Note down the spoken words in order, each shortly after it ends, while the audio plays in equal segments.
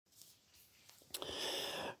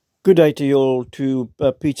Good day to you all to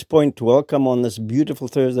Pete's Point. Welcome on this beautiful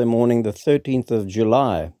Thursday morning, the 13th of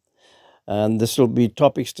July. And this will be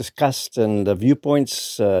topics discussed and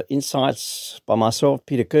viewpoints, insights by myself,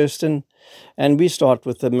 Peter Kirsten. And we start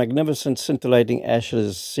with the magnificent Scintillating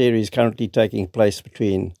Ashes series currently taking place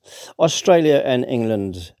between Australia and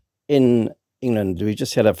England in England. We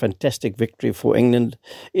just had a fantastic victory for England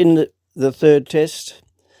in the third test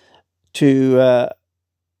to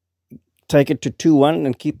take it to 2-1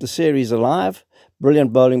 and keep the series alive.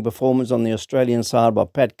 Brilliant bowling performance on the Australian side by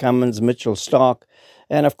Pat Cummins, Mitchell Starc,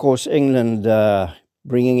 and of course England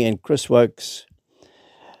bringing in Chris Wokes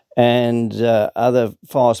and other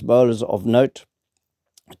fast bowlers of note,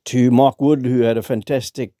 to Mark Wood, who had a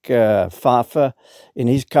fantastic fifer in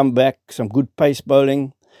his comeback, some good pace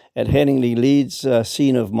bowling at Headingley, Leeds,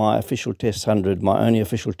 scene of my official Test 100, my only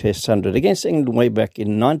official Test 100 against England way back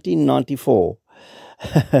in 1994.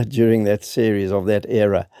 During that series of that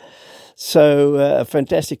era. So a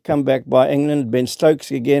fantastic comeback by England. Ben Stokes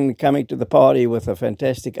again coming to the party with a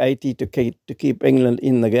fantastic 80 to keep England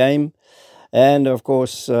in the game. And of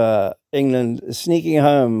course, England sneaking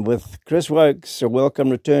home with Chris Wokes, a welcome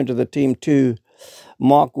return to the team too,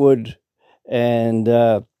 Mark Wood and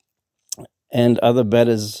other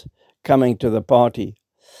batters coming to the party.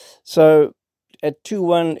 So at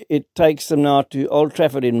 2-1, it takes them now to Old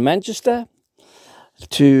Trafford in Manchester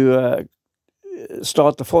to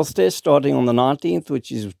start the fourth test, starting on the 19th,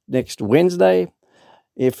 which is next Wednesday.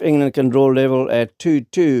 If England can draw level at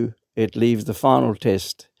 2-2, it leaves the final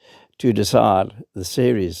test to decide the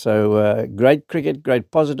series. So great cricket, great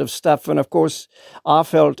positive stuff. And of course, I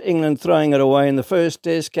felt England throwing it away in the first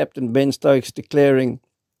test, Captain Ben Stokes declaring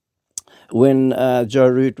when Joe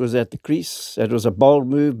Root was at the crease. It was a bold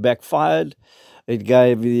move, backfired. It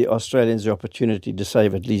gave the Australians the opportunity to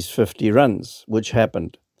save at least 50 runs, which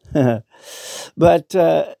happened. But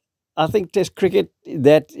I think Test cricket,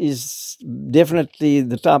 that is definitely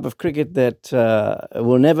the type of cricket that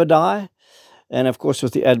will never die. And of course,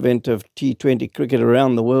 with the advent of T20 cricket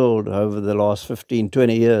around the world over the last 15,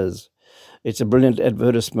 20 years, it's a brilliant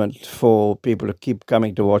advertisement for people to keep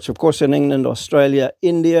coming to watch. Of course, in England, Australia,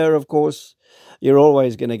 India, of course, you're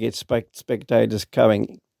always going to get spectators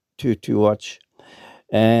coming to watch.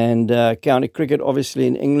 And county cricket, obviously,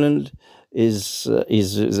 in England is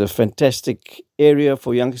a fantastic area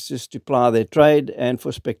for youngsters to ply their trade and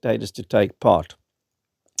for spectators to take part.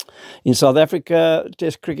 In South Africa,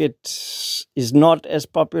 Test cricket is not as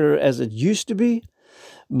popular as it used to be,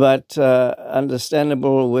 but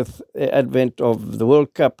understandable with the advent of the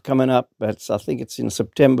World Cup coming up. I think it's in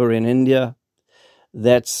September in India.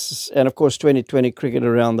 And of course, 2020 cricket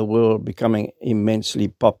around the world becoming immensely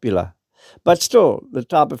popular. But still, the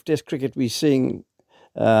type of Test cricket we're seeing,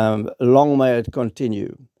 long may it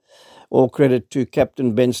continue. All credit to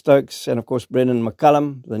Captain Ben Stokes and, of course, Brendan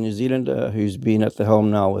McCullum, the New Zealander, who's been at the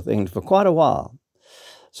helm now with England for quite a while.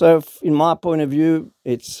 So, in my point of view,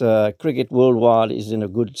 it's cricket worldwide is in a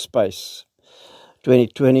good space.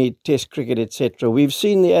 2020, Test cricket, etc. We've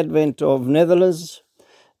seen the advent of Netherlands.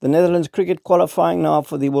 The Netherlands cricket qualifying now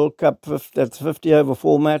for the World Cup, that's 50-over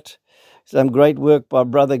format. Some great work by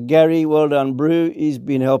Brother Gary. Well done, Brew. He's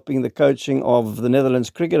been helping the coaching of the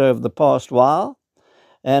Netherlands cricket over the past while.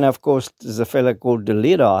 And, of course, there's a fellow called De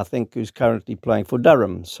Leda, I think, who's currently playing for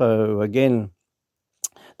Durham. So, again,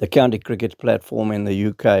 the county cricket platform in the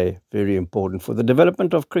UK, very important for the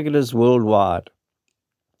development of cricketers worldwide.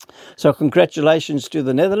 So, congratulations to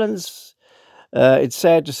the Netherlands. It's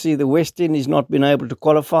sad to see the West Indies not been able to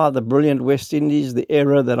qualify. The brilliant West Indies, the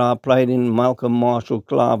era that I played in, Malcolm Marshall,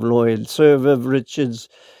 Clive Lloyd, Sir Viv Richards,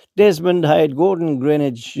 Desmond Hayde, Gordon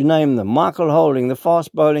Greenidge, you name them, Michael Holding, the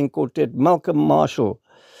fast bowling quartet, Malcolm Marshall.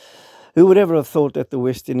 Who would ever have thought that the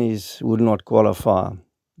West Indies would not qualify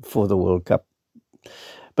for the World Cup?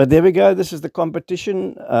 But there we go. This is the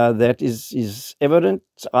competition that is evident.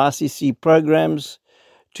 ICC programs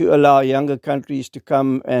to allow younger countries to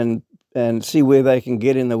come and see where they can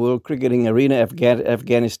get in the world cricketing arena.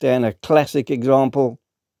 Afghanistan, a classic example.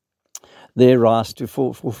 Their rise to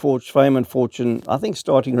fame and fortune, I think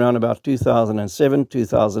starting around about 2007,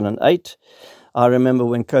 2008. I remember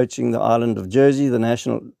when coaching the island of Jersey, the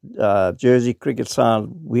national Jersey cricket side,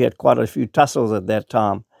 we had quite a few tussles at that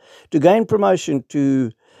time to gain promotion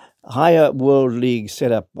to higher world leagues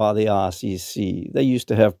set up by the ICC. They used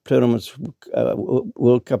to have tournaments,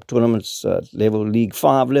 World Cup tournaments, level League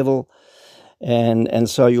 5 level, and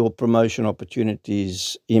so your promotion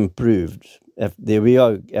opportunities improved. There we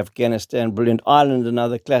are, Afghanistan, brilliant. Ireland,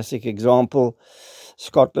 another classic example.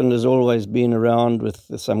 Scotland has always been around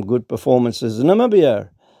with some good performances. Namibia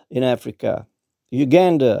in Africa,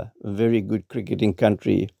 Uganda, a very good cricketing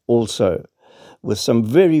country also, with some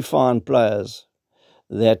very fine players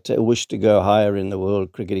that wish to go higher in the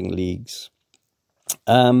world cricketing leagues.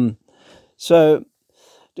 So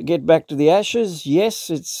to get back to the Ashes, yes,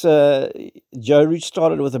 it's Joe Root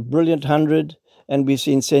started with a brilliant 100, and we've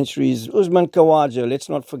seen centuries. Usman Khawaja, let's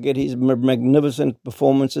not forget his magnificent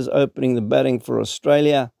performances opening the batting for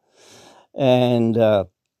Australia. And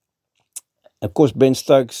of course, Ben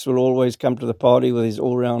Stokes will always come to the party with his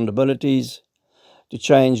all-round abilities to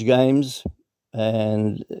change games.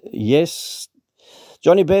 And yes,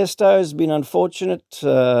 Jonny Bairstow has been unfortunate,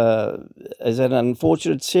 has had an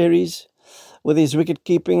unfortunate series. With his wicket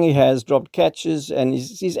keeping, he has dropped catches, and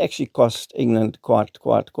he's actually cost England quite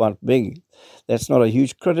big. That's not a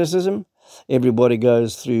huge criticism. Everybody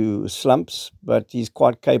goes through slumps, but he's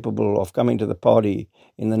quite capable of coming to the party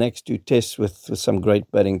in the next 2 tests with some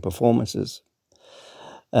great batting performances.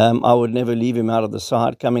 I would never leave him out of the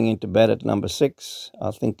side coming into bat at number 6.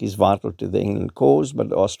 I think he's vital to the England cause, but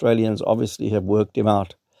the Australians obviously have worked him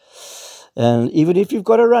out. And even if you've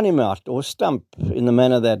got to run him out or stump in the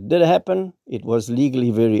manner that did happen, it was legally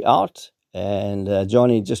very out, and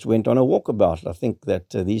Jonny just went on a walkabout. I think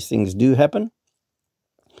that these things do happen.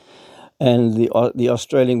 And the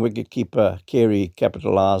Australian wicketkeeper, Carey,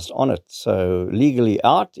 capitalised on it. So legally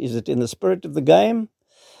out. Is it in the spirit of the game?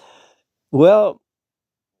 Well,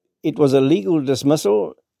 it was a legal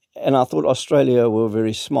dismissal, and I thought Australia were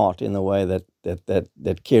very smart in the way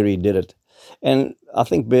that Carey did it. And I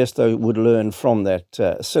think Bairstow would learn from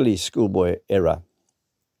that silly schoolboy era.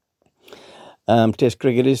 Test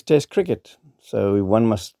cricket is Test cricket, so one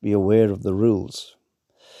must be aware of the rules.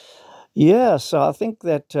 Yeah, so I think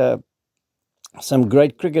that some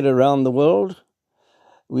great cricket around the world.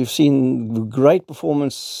 We've seen great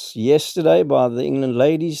performance yesterday by the England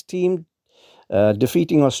ladies team,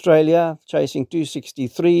 defeating Australia, chasing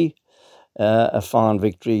 263, a fine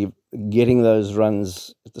victory, getting those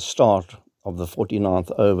runs at the start of the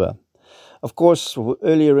 49th over. Of course,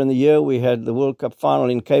 earlier in the year, we had the World Cup final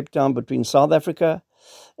in Cape Town between South Africa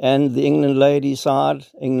and the England ladies side.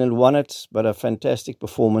 England won it, but a fantastic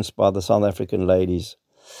performance by the South African ladies,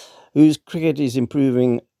 whose cricket is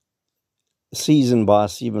improving season by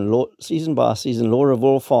season. Laura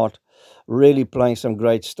Wolfhard really playing some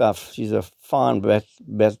great stuff. She's a fine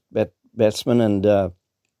batsman, and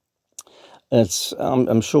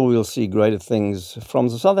I'm sure we'll see greater things from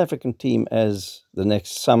the South African team as the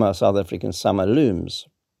next South African summer looms.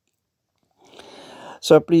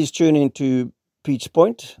 So please tune into Pete's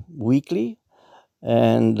Point weekly,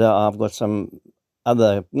 and I've got some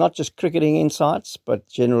other, not just cricketing insights, but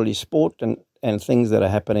generally sport and things that are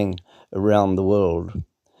happening around the world.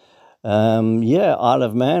 Isle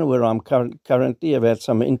of Man, where I'm currently, I've had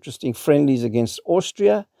some interesting friendlies against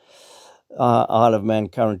Austria. Isle of Man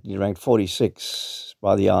currently ranked 46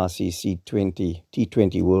 by the ICC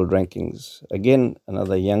T20 World Rankings. Again,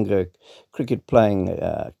 another younger cricket-playing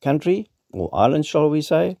country, or island, shall we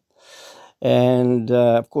say. And,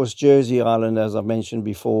 of course, Jersey Island, as I mentioned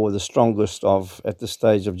before, the strongest at the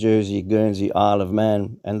stage of Jersey, Guernsey, Isle of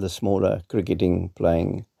Man, and the smaller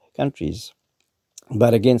cricketing-playing countries.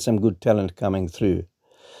 But again, some good talent coming through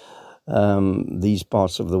these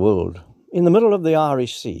parts of the world. In the middle of the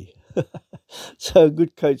Irish Sea. So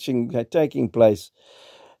good coaching taking place.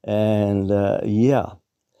 And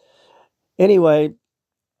Anyway,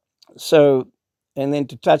 and then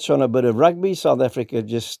to touch on a bit of rugby, South Africa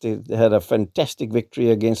just had a fantastic victory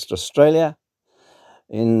against Australia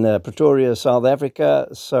in Pretoria, South Africa.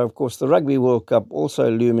 So, of course, the Rugby World Cup also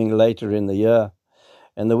looming later in the year,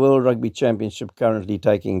 and the World Rugby Championship currently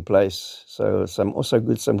taking place. So some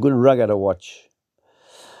good rugby to watch.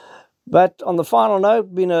 But on the final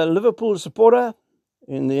note, being a Liverpool supporter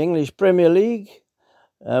in the English Premier League,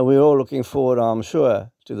 we're all looking forward, I'm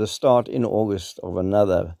sure, to the start in August of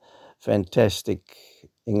another fantastic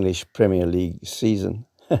English Premier League season.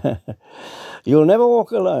 You'll never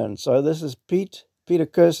walk alone. So this is Peter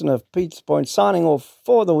Kirsten of Pete's Point, signing off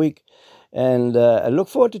for the week, and I look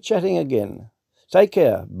forward to chatting again. Take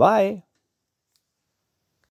care. Bye.